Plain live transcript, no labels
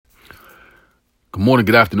Good morning,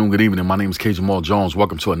 good afternoon, good evening. My name is K. Jamal Jones.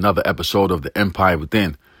 Welcome to another episode of The Empire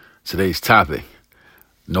Within. Today's topic,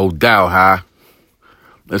 no doubt, huh?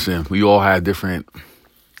 Listen, we all have different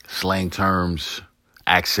slang terms,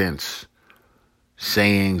 accents,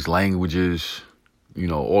 sayings, languages,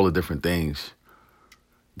 all the different things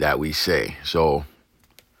that we say. So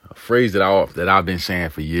a phrase that I've been saying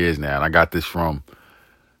for years now, and I got this from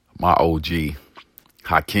my OG,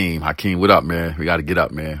 Hakeem. Hakeem, what up, man? We got to get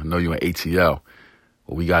up, man. I know you're in ATL.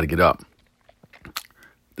 But we got to get up.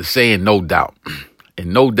 The saying, no doubt.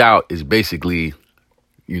 And no doubt is basically,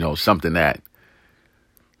 something that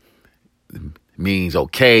means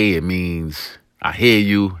okay. It means I hear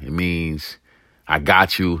you. It means I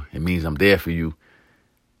got you. It means I'm there for you.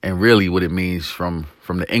 And really what it means from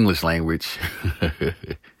the English language,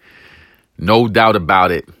 no doubt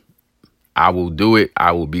about it. I will do it.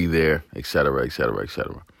 I will be there, et cetera, et cetera, et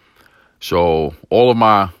cetera. So all of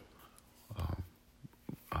my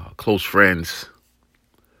close friends,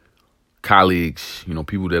 colleagues,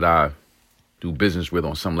 people that I do business with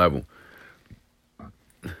on some level,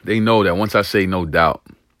 they know that once I say no doubt,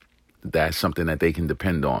 that's something that they can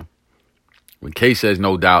depend on. When K says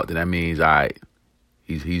no doubt, then that means, all right,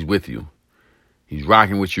 he's with you. He's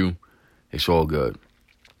rocking with you. It's all good.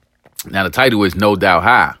 Now, the title is No Doubt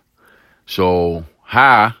High. So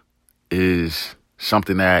high is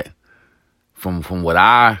something that, from what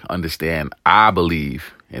I understand, I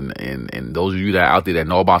believe, and those of you that are out there that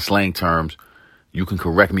know about slang terms, you can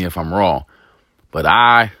correct me if I'm wrong. But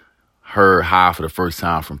I heard high for the first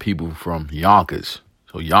time from people from Yonkers.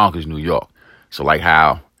 So Yonkers, New York. So like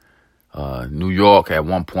how New York at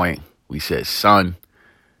one point we said son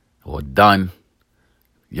or done.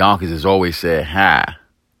 Yonkers has always said high.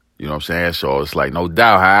 You know what I'm saying? So it's like no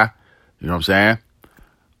doubt high. You know what I'm saying?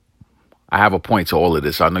 I have a point to all of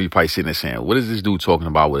this. I know you're probably sitting there saying, what is this dude talking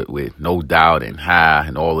about with no doubt and high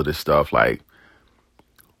and all of this stuff? Like,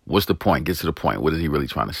 what's the point? Get to the point. What is he really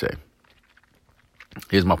trying to say?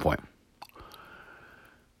 Here's my point.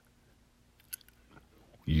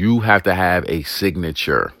 You have to have a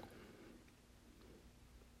signature.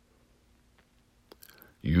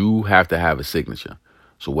 You have to have a signature.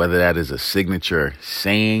 So whether that is a signature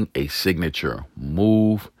saying, a signature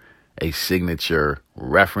move, a signature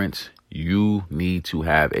reference, you need to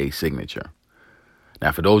have a signature.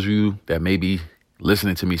 Now, for those of you that may be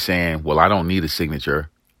listening to me saying, well, I don't need a signature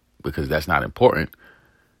because that's not important.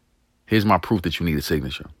 Here's my proof that you need a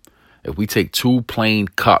signature. If we take two plain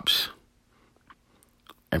cups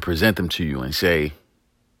and present them to you and say,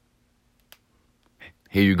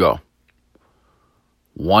 here you go.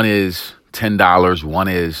 One is $10, one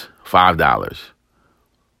is $5.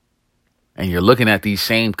 And you're looking at these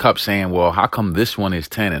same cups saying, well, how come this one is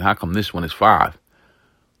 10 and how come this one is 5?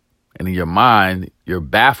 And in your mind, you're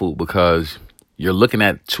baffled because you're looking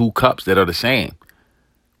at two cups that are the same.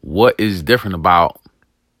 What is different about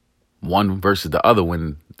one versus the other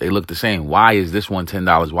when they look the same? Why is this one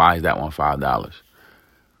 $10? Why is that one $5?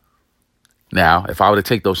 Now, if I were to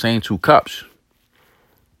take those same two cups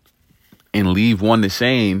and leave one the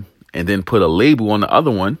same and then put a label on the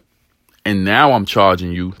other one, and now I'm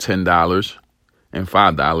charging you $10 and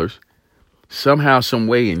 $5. Somehow, some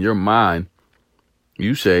way in your mind,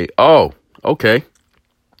 you say, oh, okay,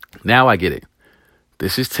 now I get it.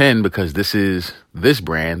 This is 10 because this is this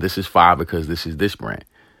brand. This is 5 because this is this brand.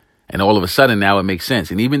 And all of a sudden, now it makes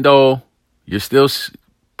sense. And even though you're still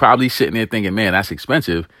probably sitting there thinking, man, that's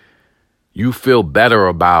expensive, you feel better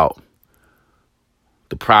about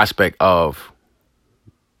the prospect of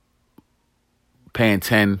paying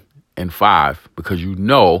 10 and 5 because you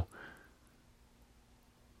know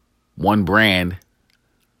one brand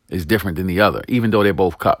is different than the other, even though they're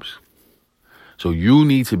both cups. So you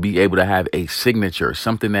need to be able to have a signature,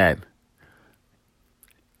 something that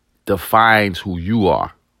defines who you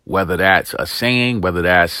are, whether that's a saying, whether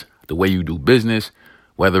that's the way you do business,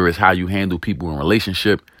 whether it's how you handle people in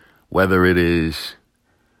relationship, whether it is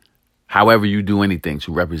however you do anything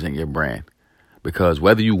to represent your brand. Because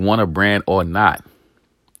whether you want a brand or not,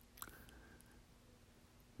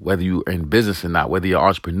 whether you're in business or not, whether you're an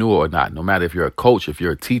entrepreneur or not, no matter if you're a coach, if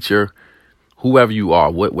you're a teacher, whoever you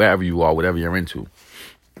are, wherever you are, whatever you're into,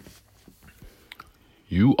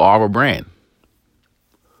 you are a brand.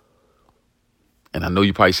 And I know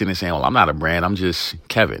you're probably sitting there saying, well, I'm not a brand. I'm just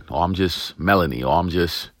Kevin, or I'm just Melanie, or I'm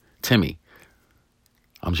just Timmy.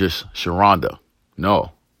 I'm just Sharonda.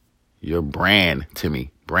 No, you're brand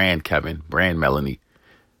Timmy, brand Kevin, brand Melanie,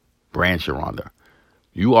 brand Sharonda.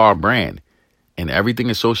 You are a brand. And everything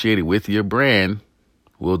associated with your brand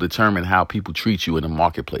will determine how people treat you in the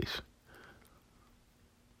marketplace.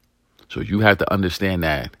 So you have to understand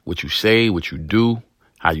that what you say, what you do,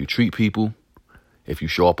 how you treat people, if you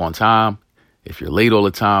show up on time, if you're late all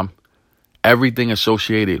the time, everything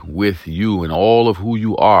associated with you and all of who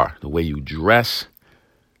you are, the way you dress,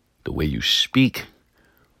 the way you speak,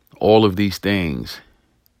 all of these things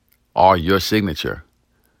are your signature.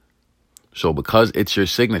 So because it's your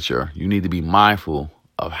signature, you need to be mindful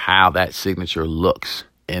of how that signature looks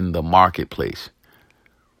in the marketplace.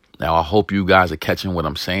 Now, I hope you guys are catching what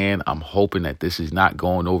I'm saying. I'm hoping that this is not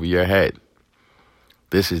going over your head.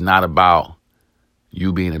 This is not about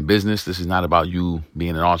you being in business. This is not about you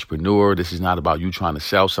being an entrepreneur. This is not about you trying to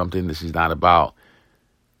sell something. This is not about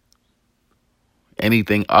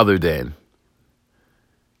anything other than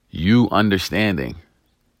you understanding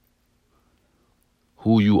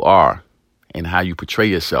who you are and how you portray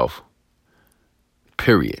yourself,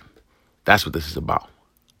 period. That's what this is about.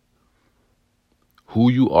 Who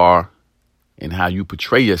you are and how you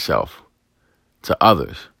portray yourself to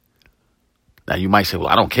others. Now, you might say, well,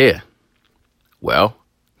 I don't care. Well,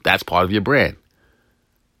 that's part of your brand.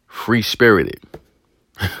 Free-spirited.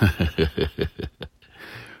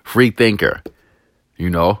 Free thinker.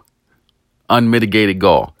 Unmitigated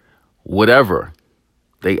gall. Whatever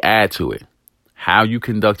they add to it. How you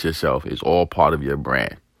conduct yourself is all part of your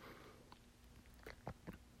brand.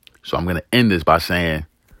 So I'm going to end this by saying,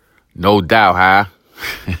 no doubt, huh?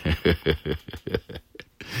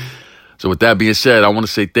 So with that being said, I want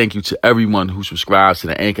to say thank you to everyone who subscribes to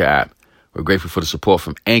the Anchor app. We're grateful for the support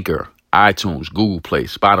from Anchor, iTunes, Google Play,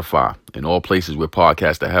 Spotify, and all places where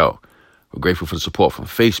podcasts are held. We're grateful for the support from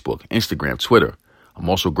Facebook, Instagram, Twitter. I'm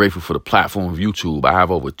also grateful for the platform of YouTube. I have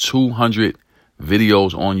over 200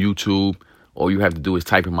 videos on YouTube. All you have to do is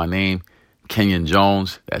type in my name, Kenyon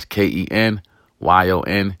Jones. That's Kenyon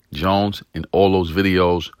Jones, and all those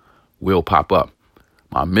videos will pop up.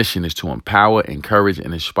 My mission is to empower, encourage,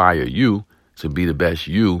 and inspire you to be the best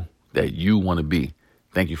you that you want to be.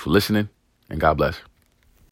 Thank you for listening, and God bless.